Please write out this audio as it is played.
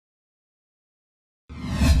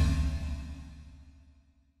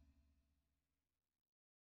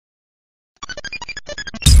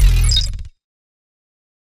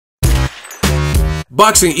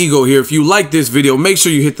Boxing Ego here. If you like this video, make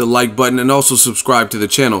sure you hit the like button and also subscribe to the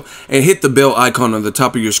channel and hit the bell icon on the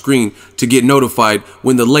top of your screen to get notified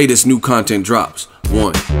when the latest new content drops.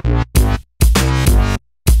 1.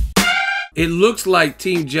 It looks like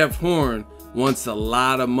Team Jeff Horn wants a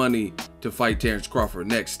lot of money to fight Terence Crawford.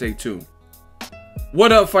 Next, stay tuned.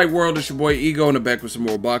 What up, Fight World? It's your boy Ego in the back with some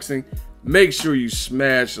more boxing. Make sure you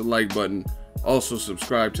smash the like button. Also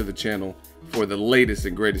subscribe to the channel for the latest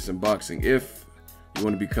and greatest in boxing. If you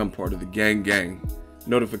want to become part of the gang,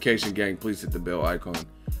 notification gang, please hit the bell icon.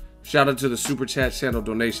 Shout out to the Super Chat channel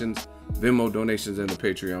donations, Venmo donations, and the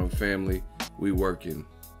Patreon family. We working.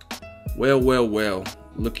 Well,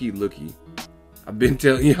 looky. I've been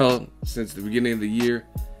telling y'all since the beginning of the year,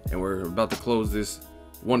 and we're about to close this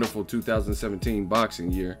wonderful 2017 boxing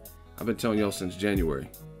year. I've been telling y'all since January.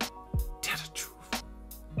 Tell the truth.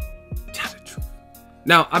 Tell the truth.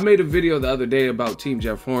 Now, I made a video the other day about Team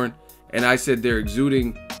Jeff Horn, and I said they're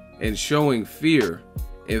exuding and showing fear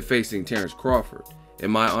in facing Terence Crawford.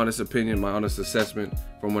 In my honest opinion, my honest assessment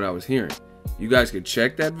from what I was hearing. You guys can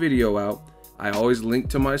check that video out. I always link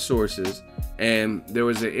to my sources. And there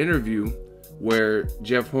was an interview where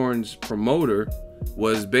Jeff Horn's promoter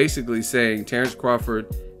was basically saying Terence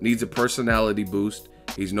Crawford needs a personality boost.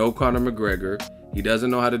 He's no Conor McGregor. He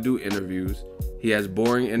doesn't know how to do interviews. He has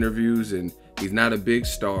boring interviews and he's not a big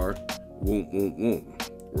star.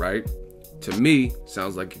 Right? To me,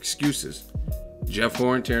 sounds like excuses. Jeff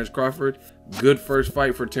Horn, Terence Crawford, good first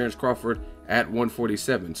fight for Terence Crawford at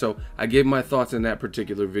 147. So I gave my thoughts in that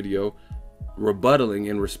particular video, rebuttaling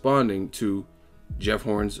and responding to Jeff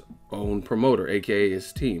Horn's own promoter, aka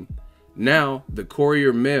his team. Now, the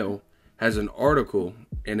Courier Mail has an article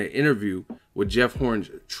and an interview with Jeff Horn's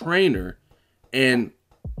trainer, and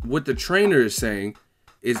what the trainer is saying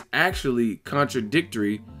is actually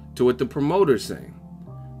contradictory to what the promoter is saying.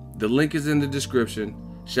 The link is in the description.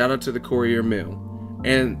 Shout out to the Courier Mail.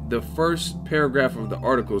 And the first paragraph of the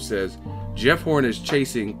article says, Jeff Horn is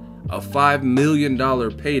chasing a $5 million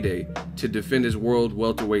payday to defend his world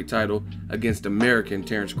welterweight title against American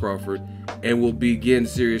Terence Crawford and will begin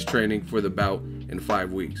serious training for the bout in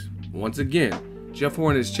 5 weeks. Once again, Jeff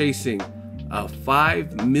Horn is chasing a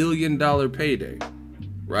 $5 million payday,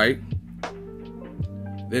 right?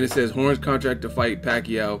 Then it says Horn's contract to fight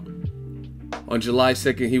Pacquiao. On July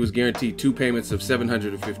 2nd, he was guaranteed 2 payments of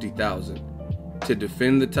 $750,000 to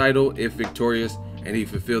defend the title if victorious, and he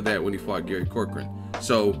fulfilled that when he fought Gary Corcoran.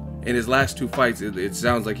 So in his last 2 fights, it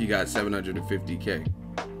sounds like he got $750K,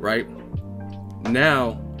 right?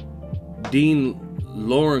 Now, Dean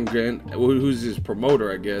Loringen, who's his promoter,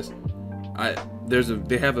 I guess,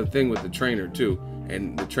 they have a thing with the trainer too,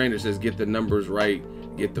 and the trainer says get the numbers right,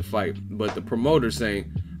 get the fight. But the promoter's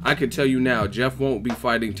saying, I can tell you now, Jeff won't be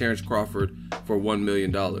fighting Terence Crawford for $1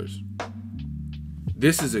 million.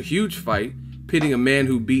 This is a huge fight, pitting a man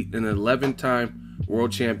who beat an 11-time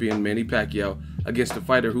world champion Manny Pacquiao against a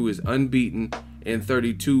fighter who is unbeaten in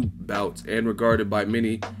 32 bouts and regarded by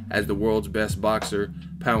many as the world's best boxer,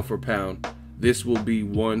 pound for pound. This will be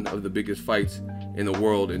one of the biggest fights in the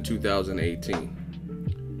world in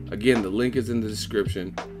 2018. Again, the link is in the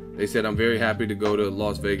description. They said, I'm very happy to go to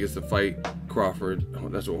Las Vegas to fight Crawford.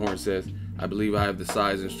 That's what Horn says. I believe I have the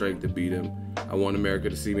size and strength to beat him. I want America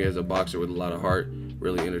to see me as a boxer with a lot of heart,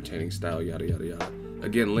 really entertaining style, yada, yada, yada.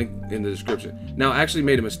 Again, link in the description. Now, I actually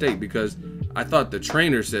made a mistake because I thought the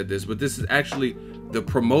trainer said this, but this is actually the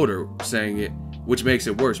promoter saying it, which makes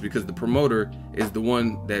it worse because the promoter is the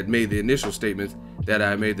one that made the initial statements that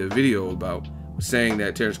I made the video about, saying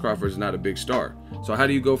that Terence Crawford is not a big star. So how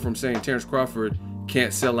do you go from saying Terence Crawford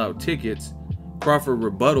can't sell out tickets? Crawford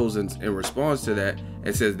rebuttals in response to that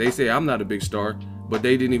and says, they say I'm not a big star, but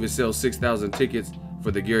they didn't even sell 6,000 tickets for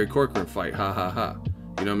the Gary Corcoran fight. Ha ha ha.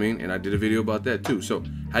 You know what I mean? And I did a video about that too. So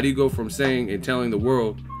how do you go from saying and telling the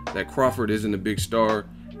world that Crawford isn't a big star,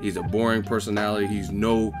 he's a boring personality, he's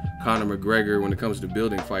no Conor McGregor when it comes to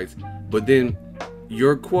building fights, but then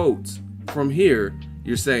your quotes from here,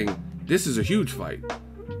 you're saying this is a huge fight,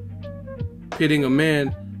 pitting a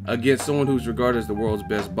man against someone who's regarded as the world's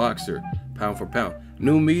best boxer, pound for pound.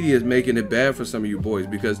 New media is making it bad for some of you boys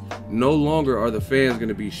because no longer are the fans going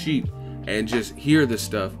to be sheep and just hear this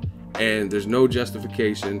stuff and there's no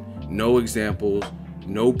justification, no examples,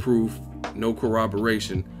 no proof, no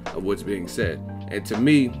corroboration of what's being said. And to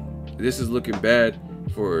me, this is looking bad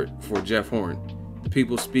for Jeff Horn. The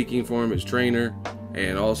people speaking for him, his trainer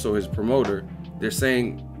and also his promoter, they're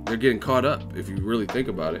saying they're getting caught up if you really think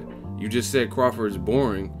about it. You just said Crawford's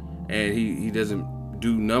boring and he doesn't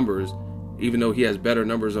do numbers, even though he has better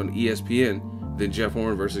numbers on ESPN than Jeff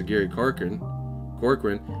Horn versus Gary Corcoran.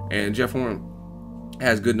 And Jeff Horn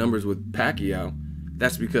has good numbers with Pacquiao.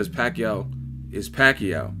 that's because Pacquiao is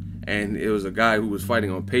Pacquiao. And it was a guy who was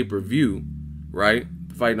fighting on pay-per-view, right?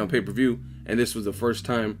 Fighting on pay-per-view. And this was the first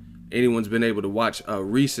time anyone's been able to watch a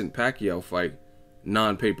recent Pacquiao fight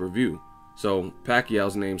non-pay-per-view. So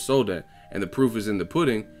Pacquiao's name sold that. And the proof is in the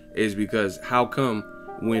pudding is because how come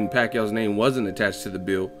when Pacquiao's name wasn't attached to the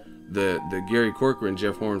bill, the Gary Corcoran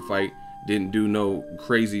Jeff Horn fight didn't do no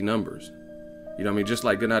crazy numbers? You know what I mean? Just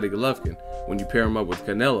like Gennady Golovkin. When you pair him up with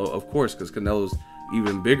Canelo, of course, because Canelo's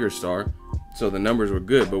even bigger star, so the numbers were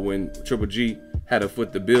good. But when Triple G had to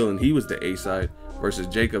foot the bill and he was the A side versus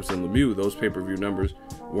Jacobs and Lemieux, those pay-per-view numbers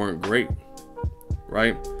weren't great,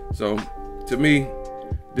 right? So to me,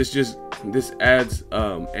 this adds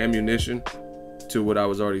ammunition to what I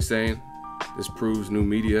was already saying. This proves new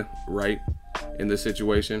media right in this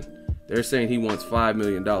situation. They're saying he wants $5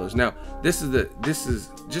 million. Now, this is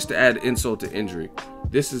just to add insult to injury.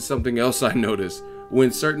 This is something else I noticed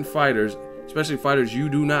when certain fighters, especially fighters you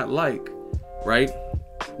do not like, right?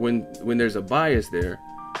 When there's a bias there,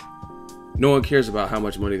 no one cares about how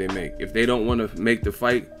much money they make. If they don't want to make the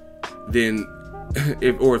fight, then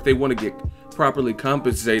if they want to get properly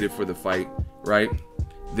compensated for the fight, right?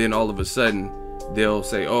 Then all of a sudden they'll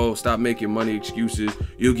say, "Oh, stop making money excuses.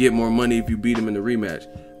 You'll get more money if you beat him in the rematch."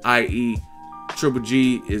 I.e., Triple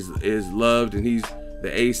G is loved and he's the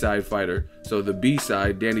A side fighter. So the B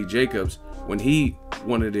side, Danny Jacobs, when he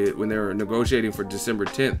wanted it, when they were negotiating for December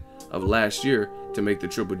 10th of last year to make the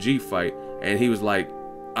Triple G fight, and he was like,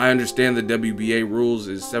 "I understand the WBA rules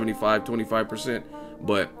is 75-25%,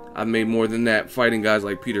 but I've made more than that fighting guys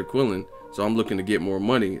like Peter Quillen, so I'm looking to get more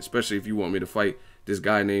money, especially if you want me to fight this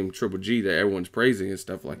guy named Triple G that everyone's praising and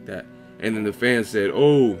stuff like that." And then the fans said,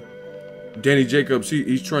 "Oh, Danny Jacobs,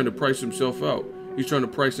 he's trying to price himself out. He's trying to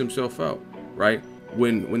price himself out," right?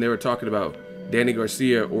 When they were talking about Danny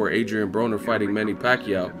Garcia or Adrian Broner fighting Manny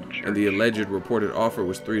Pacquiao, and the alleged reported offer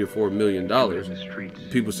was $3 to $4 million,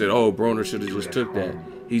 people said, "Oh, Broner should have just took that.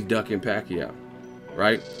 He's ducking Pacquiao,"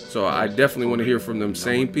 right? So I definitely want to hear from them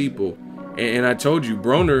same people. And I told you,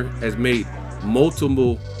 Broner has made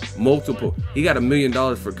multiple. He got $1 million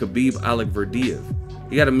for Khabib Alikverdiev.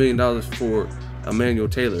 He got $1 million for Emmanuel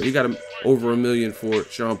Taylor. He got over $1 million for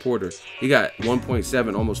Sean Porter. He got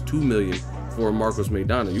 1.7, almost 2 million for Marcos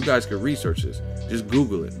Maidana. You guys can research this. Just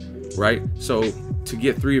Google it, right? So to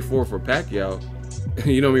get 3 or 4 for Pacquiao,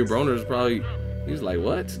 you know what I mean? Broner's probably, he's like,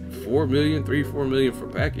 what? 4 million, 3-4 million for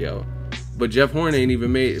Pacquiao. But Jeff Horn ain't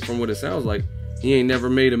even made, from what it sounds like, he ain't never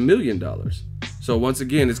made $1 million. So once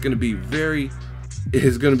again, it's gonna be very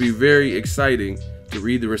exciting to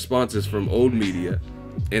read the responses from old media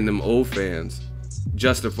and them old fans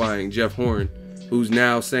justifying Jeff Horn, who's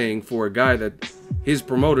now saying for a guy that his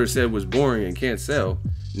promoter said was boring and can't sell,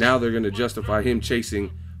 now they're going to justify him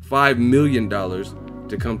chasing $5 million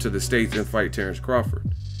to come to the States and fight Terence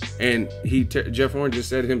Crawford. And Jeff Horn just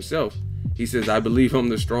said himself, he says, "I believe I'm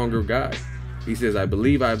the stronger guy." He says, "I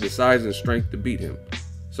believe I have the size and strength to beat him."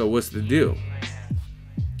 So what's the deal?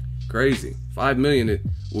 Crazy. $5 million, it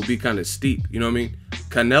will be kind of steep. You know what I mean?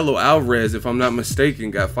 Canelo Alvarez, if I'm not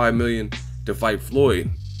mistaken, got $5 million to fight Floyd,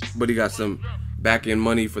 but he got some back-end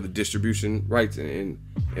money for the distribution rights in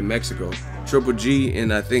Mexico. Triple G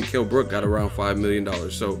and I think Kell Brook got around $5 million.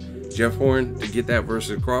 So Jeff Horn to get that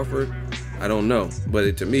versus Crawford, I don't know.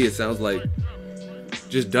 But to me, it sounds like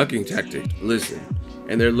just ducking tactic. Listen,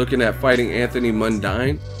 and they're looking at fighting Anthony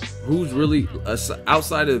Mundine, who's really,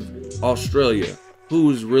 outside of Australia,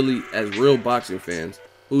 who's really, as real boxing fans,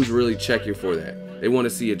 who's really checking for that. They want to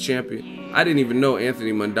see a champion. I didn't even know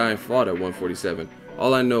Anthony Mundine fought at 147.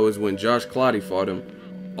 All I know is when Josh Clottey fought him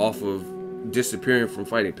off of disappearing from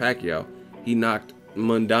fighting Pacquiao, he knocked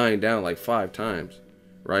Mundine down like 5 times,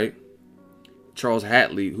 right? Charles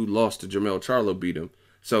Hatley, who lost to Jermell Charlo, beat him.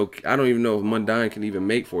 So I don't even know if Mundine can even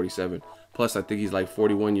make 47. Plus, I think he's like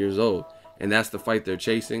 41 years old. And that's the fight they're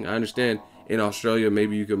chasing. I understand in Australia,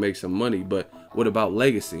 maybe you could make some money, but what about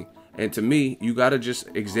legacy? And to me, you got to just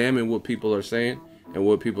examine what people are saying and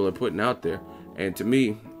what people are putting out there. And to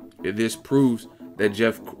me, this proves that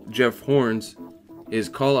Jeff Horn's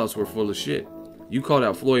call-outs were full of shit. You called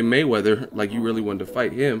out Floyd Mayweather like you really wanted to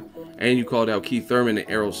fight him, and you called out Keith Thurman and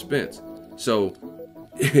Errol Spence. So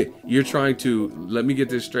you're trying to, let me get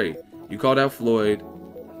this straight. You called out Floyd,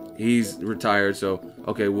 he's retired, so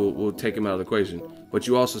okay, we'll take him out of the equation. But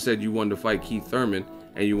you also said you wanted to fight Keith Thurman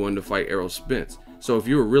and you wanted to fight Errol Spence. So if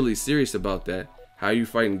you were really serious about that, how are you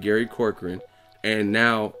fighting Gary Corcoran? And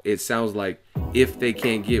now it sounds like if they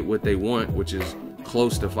can't get what they want, which is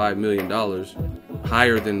close to $5 million,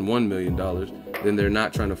 higher than $1 million, then they're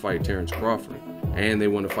not trying to fight Terence Crawford. And they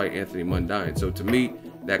want to fight Anthony Mundine. So to me,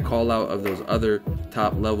 that call out of those other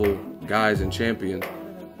top level guys and champions,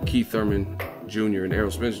 Keith Thurman Jr. and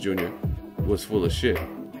Errol Spence Jr. was full of shit,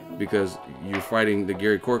 because you're fighting the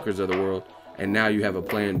Gary Corkers of the world, and now you have a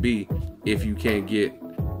plan B if you can't get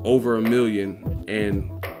over $1 million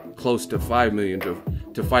and close to $5 million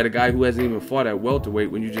to fight a guy who hasn't even fought at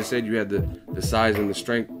welterweight, when you just said you had the size and the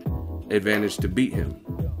strength advantage to beat him.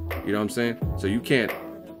 You know what I'm saying? So you can't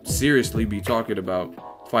seriously be talking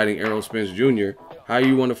about fighting Errol Spence Jr. How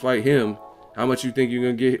you want to fight him? How much you think you're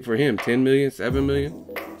going to get for him? 10 million? 7 million?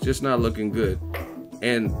 It's just not looking good.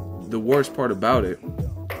 And the worst part about it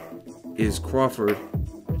is Crawford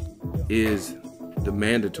is the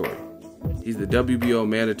mandatory. He's the WBO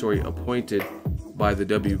mandatory appointed by the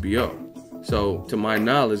WBO. So to my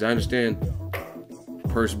knowledge, I understand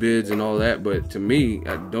purse bids and all that, but to me,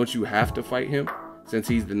 don't you have to fight him since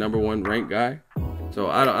he's the #1 ranked guy? So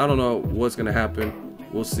I don't know what's gonna happen.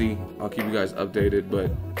 We'll see. I'll keep you guys updated,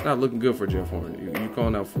 but it's not looking good for Jeff Horn. You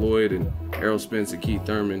calling out Floyd and Errol Spence and Keith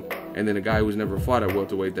Thurman, and then a guy who's never fought at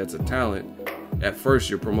welterweight that's a talent. At first,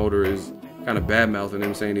 your promoter is kind of bad-mouthing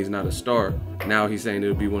him, saying he's not a star. Now he's saying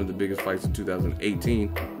it'll be one of the biggest fights in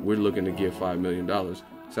 2018. We're looking to give $5 million.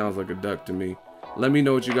 Sounds like a duck to me. Let me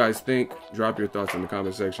know what you guys think. Drop your thoughts in the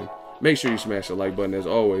comment section. Make sure you smash the like button as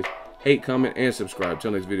always. Hate, comment, and subscribe. Till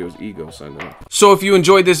next video is Ego signing off. So if you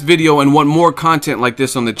enjoyed this video and want more content like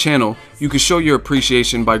this on the channel, you can show your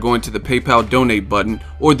appreciation by going to the PayPal donate button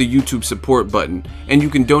or the YouTube support button, and you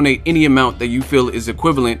can donate any amount that you feel is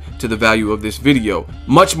equivalent to the value of this video.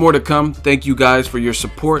 Much more to come. Thank you guys for your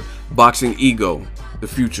support. Boxing Ego, the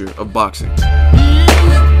future of boxing.